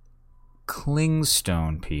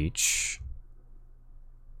Clingstone Peach.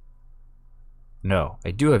 No,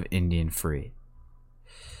 I do have Indian Free.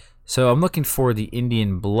 So I'm looking for the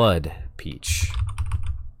Indian Blood Peach.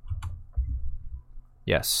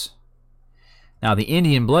 Yes. Now the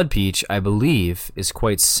Indian Blood Peach, I believe, is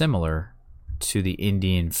quite similar to the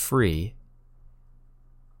Indian Free.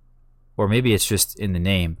 Or maybe it's just in the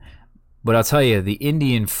name. But I'll tell you, the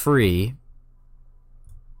Indian Free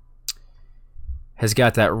has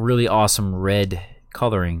got that really awesome red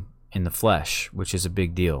coloring in the flesh, which is a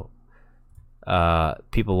big deal.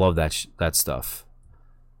 People love that stuff.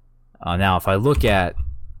 Now, if I look at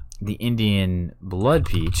the Indian Blood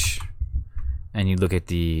Peach, and you look at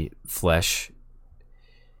the flesh,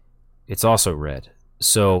 it's also red.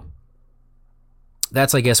 So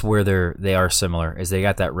that's, I guess, where they are similar, is they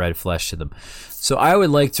got that red flesh to them. So I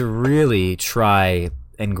would like to really try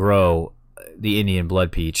and grow the Indian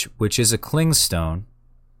Blood Peach, which is a clingstone.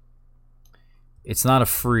 It's not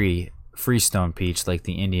a freestone peach like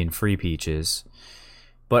the Indian Free Peach is.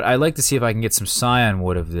 But I'd like to see if I can get some scion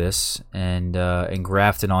wood of this and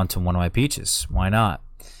graft it onto one of my peaches. Why not?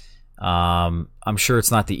 I'm sure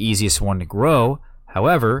it's not the easiest one to grow.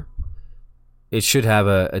 However, it should have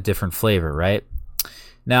a different flavor, right?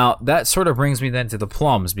 Now, that sort of brings me then to the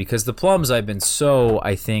plums, because the plums I've been so,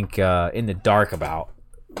 I think, in the dark about,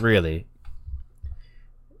 really.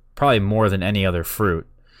 Probably more than any other fruit.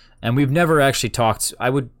 And we've never actually talked. I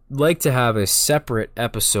would like to have a separate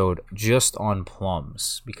episode just on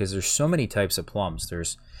plums, because there's so many types of plums.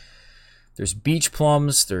 There's beach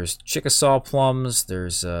plums, there's Chickasaw plums,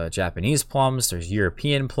 there's Japanese plums, there's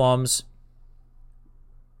European plums.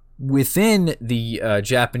 Within the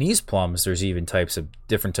Japanese plums, there's even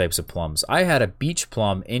different types of plums. I had a beach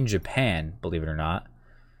plum in Japan, believe it or not.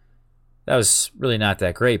 That was really not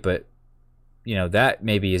that great, but that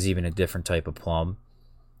maybe is even a different type of plum.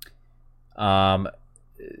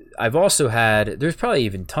 I've also had, there's probably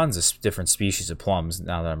even tons of different species of plums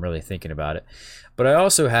now that I'm really thinking about it. But I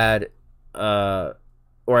also had, or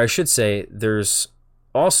I should say, there's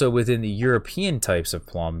also within the European types of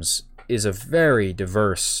plums is a very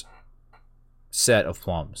diverse set of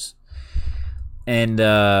plums. And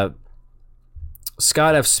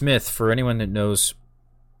Scott F. Smith, for anyone that knows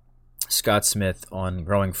Scott Smith on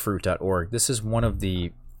growingfruit.org, this is one of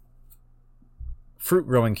the fruit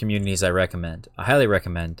growing communities I recommend. I highly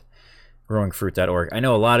recommend growingfruit.org. I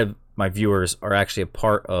know a lot of my viewers are actually a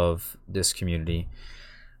part of this community.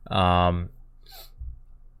 As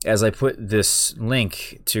I put this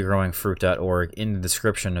link to growingfruit.org in the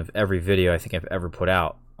description of every video I think I've ever put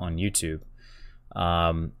out on YouTube.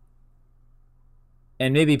 And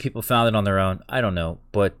maybe people found it on their own. I don't know.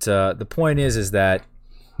 But the point is that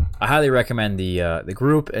I highly recommend the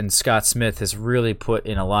group, and Scott Smith has really put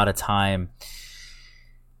in a lot of time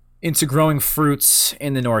into growing fruits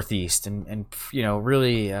in the Northeast, and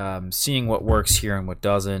really seeing what works here and what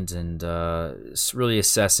doesn't, and really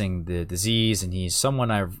assessing the disease. And he's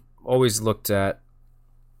someone I've always looked at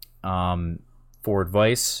for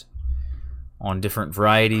advice on different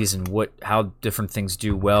varieties and how different things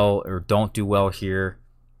do well or don't do well here.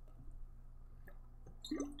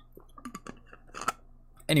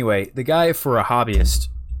 Anyway, the guy, for a hobbyist,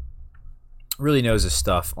 really knows his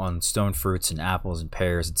stuff on stone fruits and apples and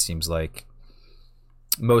pears. It seems like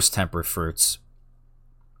most temperate fruits,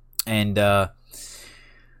 and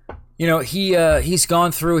he's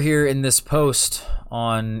gone through here in this post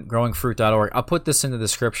on growingfruit.org. I'll put this in the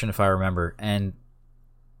description if I remember, and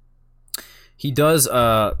he does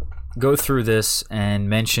go through this and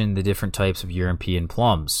mention the different types of European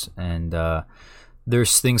plums, and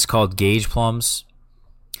there's things called gauge plums,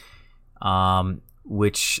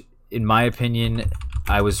 which, in my opinion,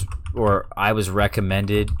 I was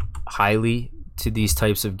recommended highly to these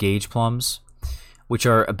types of gauge plums, which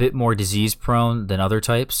are a bit more disease prone than other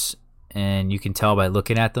types, and you can tell by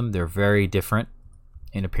looking at them they're very different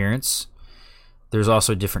in appearance. There's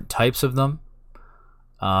also different types of them.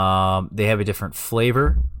 They have a different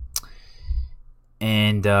flavor,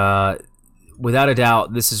 and without a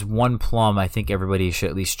doubt, this is one plum I think everybody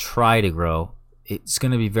should at least try to grow. It's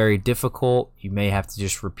going to be very difficult. You may have to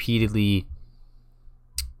just repeatedly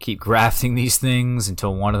keep grafting these things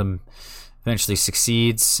until one of them eventually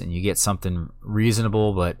succeeds and you get something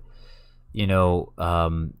reasonable. But,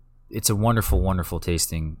 it's a wonderful, wonderful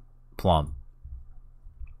tasting plum.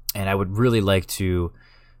 And I would really like to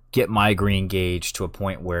get my green gauge to a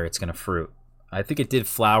point where it's going to fruit. I think it did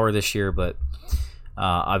flower this year, but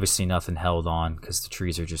obviously nothing held on because the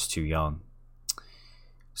trees are just too young.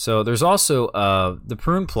 So there's also the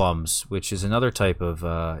prune plums, which is another type of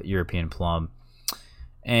European plum.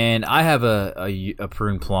 And I have a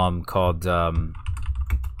prune plum called, let's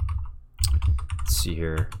see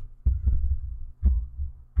here.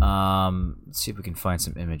 Let's see if we can find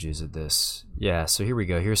some images of this. Yeah, so here we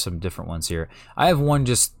go. Here's some different ones here. I have one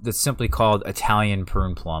that's simply called Italian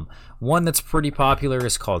prune plum. One that's pretty popular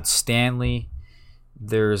is called Stanley.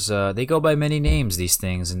 There's they go by many names, these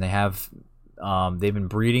things, and they have they've been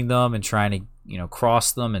breeding them and trying to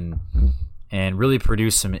cross them and really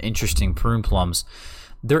produce some interesting prune plums.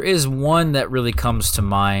 There is one that really comes to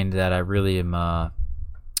mind that I really am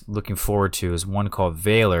looking forward to, is one called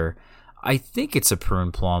Valor. I think it's a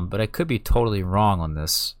prune plum, but I could be totally wrong on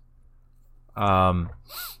this. Adams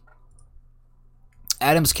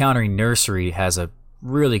County Nursery has a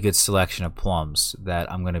really good selection of plums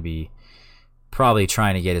that I'm going to be probably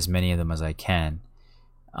trying to get as many of them as I can,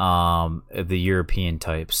 of the European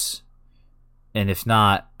types. And if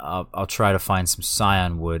not, I'll try to find some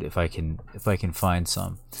Scion wood if I can find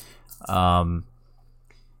some.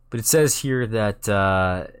 But it says here that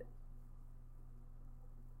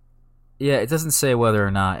it doesn't say whether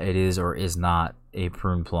or not it is or is not a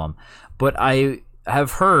prune plum, but I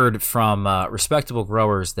have heard from respectable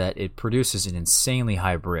growers that it produces an insanely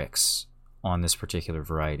high Brix on this particular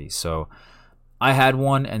variety. So I had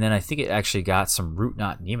one, and then I think it actually got some root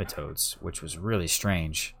knot nematodes, which was really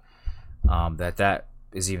strange. That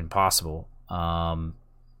is even possible.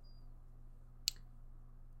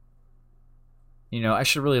 I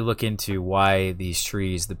should really look into why these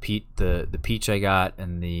trees, the peach I got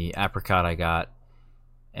and the apricot I got,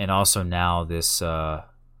 and also now this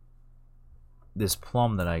this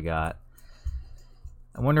plum that I got.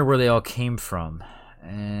 I wonder where they all came from,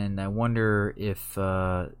 and I wonder if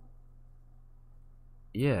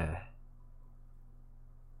yeah,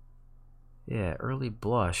 early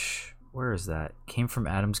blush. Where is that? Came from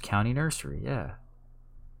Adams County Nursery. Yeah.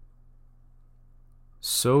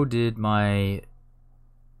 So did my.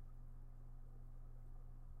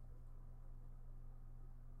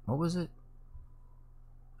 What was it?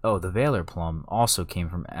 Oh, the Valor plum also came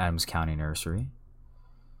from Adams County Nursery.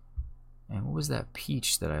 And what was that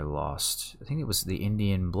peach that I lost? I think it was the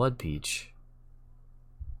Indian blood peach.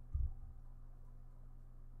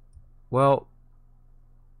 Well,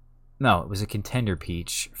 no, it was a contender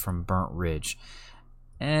peach from Burnt Ridge.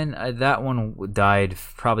 And that one died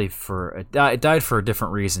probably it died for a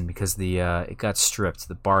different reason, because it got stripped.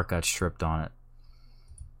 The bark got stripped on it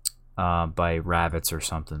by rabbits or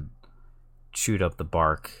something. Chewed up the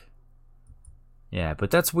bark. Yeah, but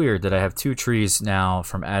that's weird that I have 2 trees now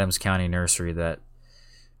from Adams County Nursery that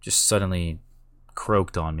just suddenly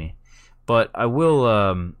croaked on me. But I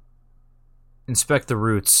will inspect the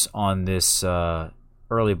roots on this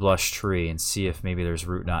early blush tree and see if maybe there's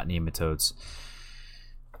root knot nematodes.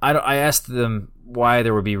 I asked them why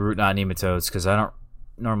there would be root knot nematodes, because I don't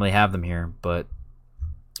normally have them here, but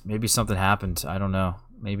maybe something happened. I don't know.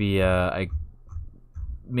 Maybe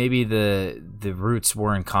maybe the roots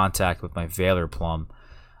were in contact with my Valor plum.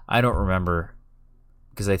 I don't remember,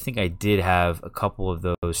 because I think I did have a couple of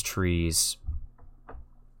those trees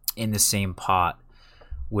in the same pot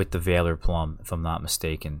with the Valor plum, if I'm not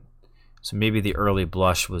mistaken. So maybe the early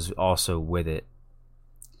blush was also with it,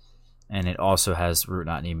 and it also has root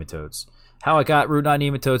knot nematodes. How I got root knot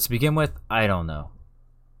nematodes to begin with, I don't know.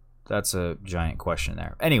 That's a giant question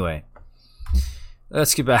there. Anyway,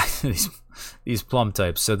 let's get back to these plum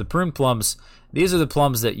types. So the prune plums, these are the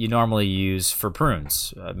plums that you normally use for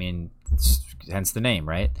prunes. I mean, hence the name,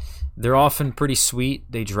 right? They're often pretty sweet.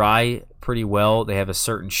 They dry pretty well. They have a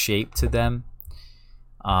certain shape to them.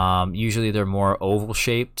 Usually they're more oval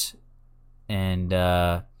shaped, and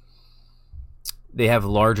they have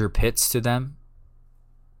larger pits to them.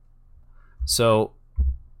 So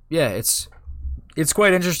yeah, it's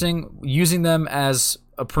quite interesting using them as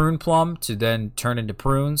a prune plum to then turn into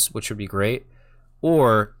prunes, which would be great,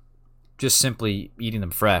 or just simply eating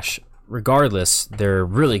them fresh. Regardless, they're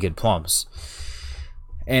really good plums,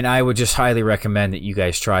 and I would just highly recommend that you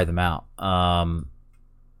guys try them out.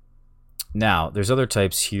 Now, there's other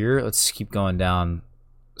types here. Let's keep going down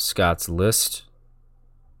Scott's list.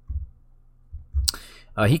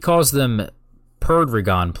 He calls them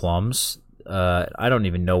Perdrigon plums. I don't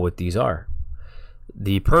even know what these are.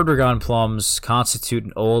 The Perdrigon plums constitute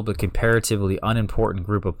an old but comparatively unimportant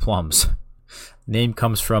group of plums. The name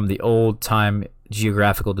comes from the old-time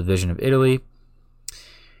geographical division of Italy.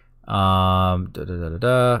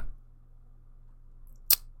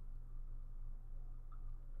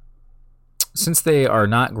 Since they are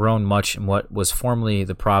not grown much in what was formerly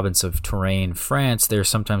the province of Touraine, France, they are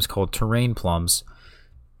sometimes called Touraine plums.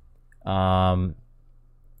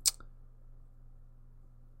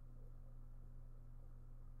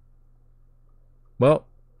 Well,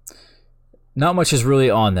 not much is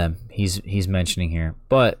really on them, he's mentioning here,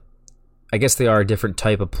 but I guess they are a different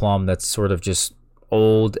type of plum that's sort of just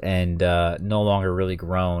old and no longer really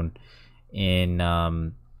grown in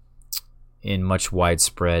much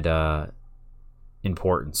widespread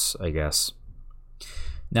importance, I guess.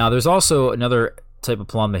 Now, there's also another type of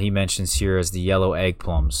plum that he mentions here as the yellow egg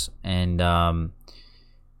plums, and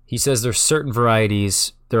he says there's certain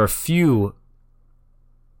varieties. There are a few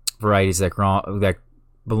varieties that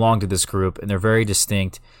belong to this group, and they're very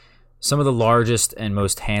distinct. Some of the largest and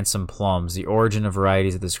most handsome plums. The origin of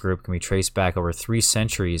varieties of this group can be traced back over 3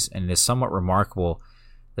 centuries, and it is somewhat remarkable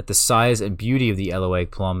that the size and beauty of the yellow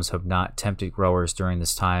egg plums have not tempted growers during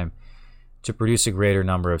this time to produce a greater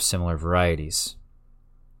number of similar varieties.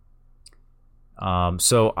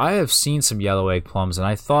 So I have seen some yellow egg plums, and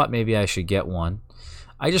I thought maybe I should get one.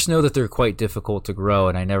 I just know that they're quite difficult to grow,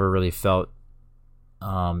 and I never really felt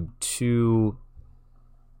too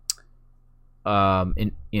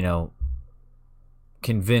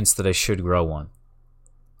convinced that I should grow one.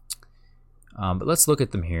 But let's look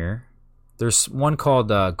at them here. There's one called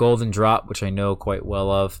Golden Drop, which I know quite well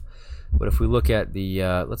of. But if we look at the,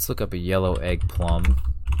 let's look up a yellow egg plum.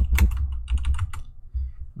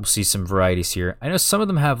 We'll see some varieties here. I know some of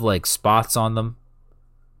them have like spots on them,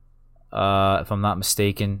 if I'm not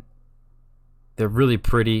mistaken. They're really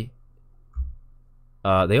pretty.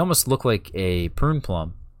 They almost look like a prune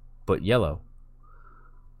plum, but yellow.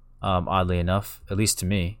 Oddly enough, at least to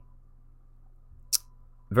me.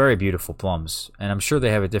 Very beautiful plums, and I'm sure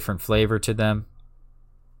they have a different flavor to them.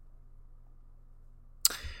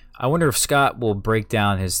 I wonder if Scott will break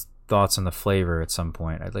down his thoughts on the flavor at some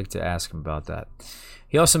point. I'd like to ask him about that.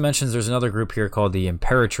 He also mentions there's another group here called the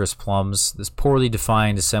Imperatrice plums. This poorly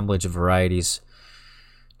defined assemblage of varieties.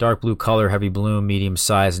 Dark blue color, heavy bloom, medium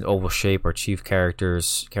size, and oval shape are chief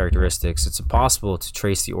characteristics. It's impossible to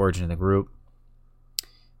trace the origin of the group.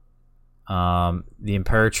 The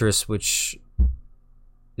Imperatrice, which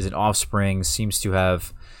is an offspring, seems to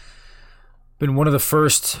have been one of the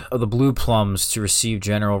first of the blue plums to receive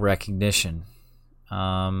general recognition.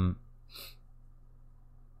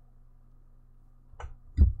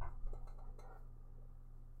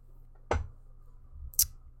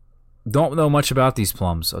 Don't know much about these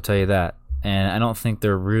plums, I'll tell you that. And I don't think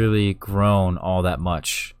they're really grown all that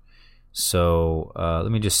much. So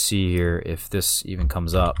let me just see here if this even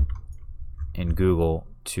comes up in Google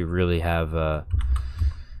to really have a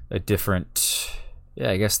different...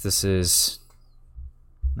 Yeah, I guess this is...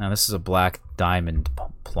 Now this is a black diamond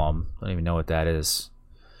plum. I don't even know what that is.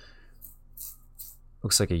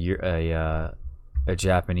 Looks like a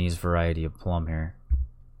Japanese variety of plum here.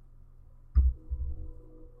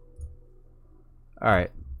 All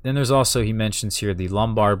right. Then there's also, he mentions here, the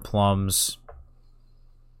Lombard plums.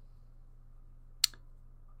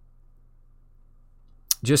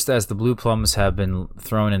 Just as the blue plums have been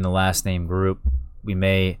thrown in the last name group, we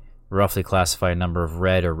may roughly classify a number of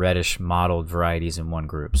red or reddish mottled varieties in one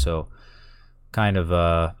group. So kind of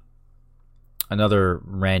another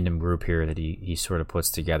random group here that he sort of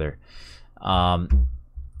puts together. Now,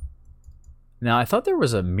 I thought there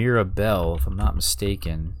was a Mirabelle, if I'm not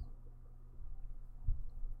mistaken.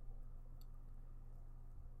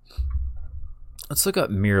 Let's look up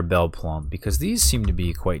Mirabelle plum, because these seem to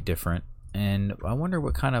be quite different. And I wonder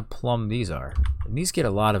what kind of plum these are. And these get a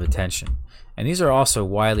lot of attention. And these are also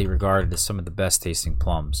widely regarded as some of the best tasting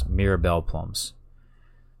plums, Mirabelle plums.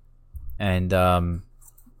 And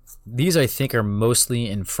these, I think, are mostly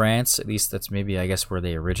in France. At least that's maybe, I guess, where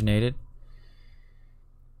they originated.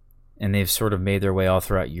 And they've sort of made their way all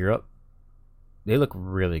throughout Europe. They look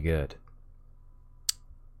really good.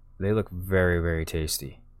 They look very, very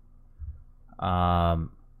tasty. Man.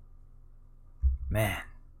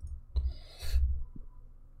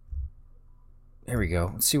 There we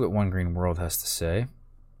go. Let's see what One Green World has to say.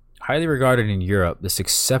 Highly regarded in Europe, this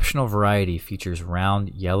exceptional variety features round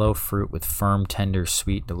yellow fruit with firm, tender,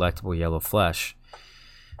 sweet, delectable yellow flesh.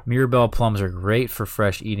 Mirabelle plums are great for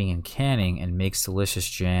fresh eating and canning, and makes delicious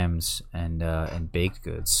jams and baked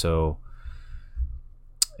goods. So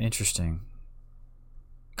interesting.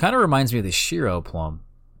 Kind of reminds me of the Shiro plum.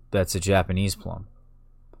 That's a Japanese plum.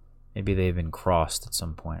 Maybe they've been crossed at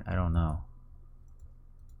some point. I don't know.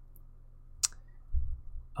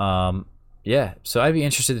 Yeah, so I'd be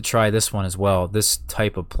interested to try this one as well, this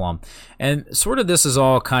type of plum. And sort of this is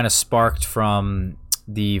all kind of sparked from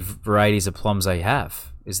the varieties of plums I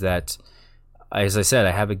have. Is that, as I said,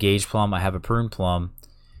 I have a gauge plum, I have a prune plum.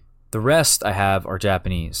 The rest I have are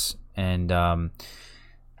Japanese. And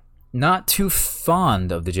not too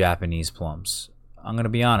fond of the Japanese plums. I'm going to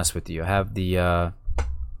be honest with you. I have the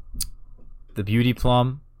beauty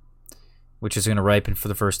plum, which is going to ripen for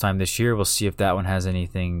the first time this year. We'll see if that one has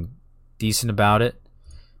anything decent about it.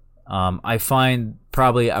 I find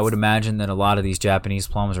I would imagine that a lot of these Japanese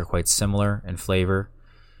plums are quite similar in flavor.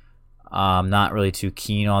 I'm not really too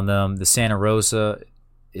keen on them. The Santa Rosa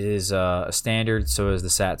is a standard, so is the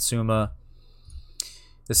Satsuma.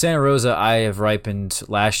 The Santa Rosa I have ripened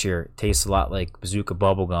last year. It tastes a lot like Bazooka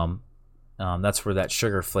bubblegum. That's where that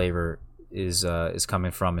sugar flavor is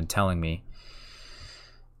coming from and telling me.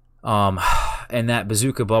 And that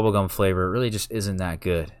Bazooka bubblegum flavor really just isn't that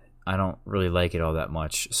good. I don't really like it all that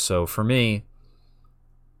much. So for me,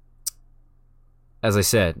 as I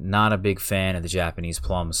said, not a big fan of the Japanese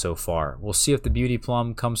plum so far. We'll see if the beauty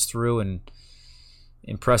plum comes through and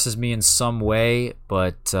impresses me in some way,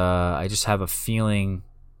 but I just have a feeling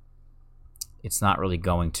it's not really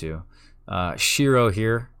going to. Shiro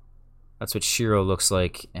here. That's what Shiro looks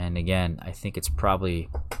like. And again, I think it's probably...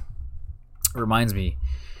 It reminds me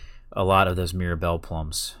a lot of those Mirabelle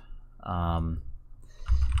plums.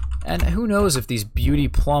 And who knows if these beauty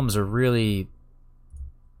plums are really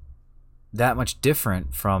that much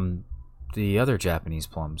different from the other Japanese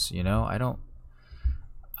plums, you know?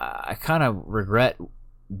 I kind of regret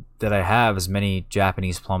that I have as many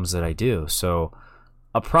Japanese plums that I do. So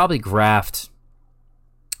I'll probably graft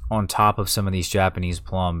on top of some of these Japanese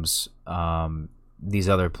plums, these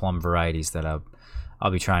other plum varieties that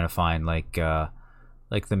I'll be trying to find like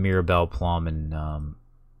the Mirabelle plum and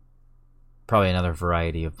probably another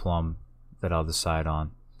variety of plum that I'll decide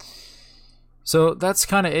on. So that's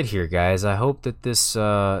kind of it here, guys. I hope that this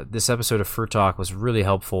episode of Fruit Talk was really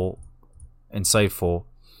helpful, insightful.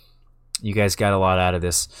 You guys got a lot out of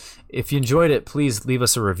this. If you enjoyed it, please leave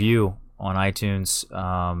us a review on iTunes.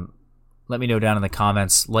 Let me know down in the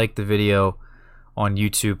comments. Like the video on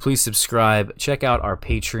YouTube. Please subscribe. Check out our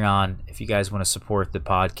Patreon if you guys want to support the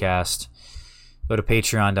podcast. Go to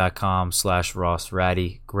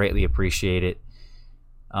patreon.com/RossRaddy. Greatly appreciate it.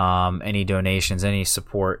 Any donations, any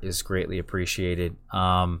support is greatly appreciated.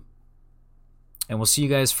 And we'll see you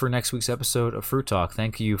guys for next week's episode of Fruit Talk.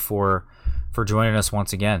 Thank you for joining us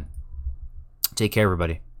once again. Take care,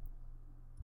 everybody.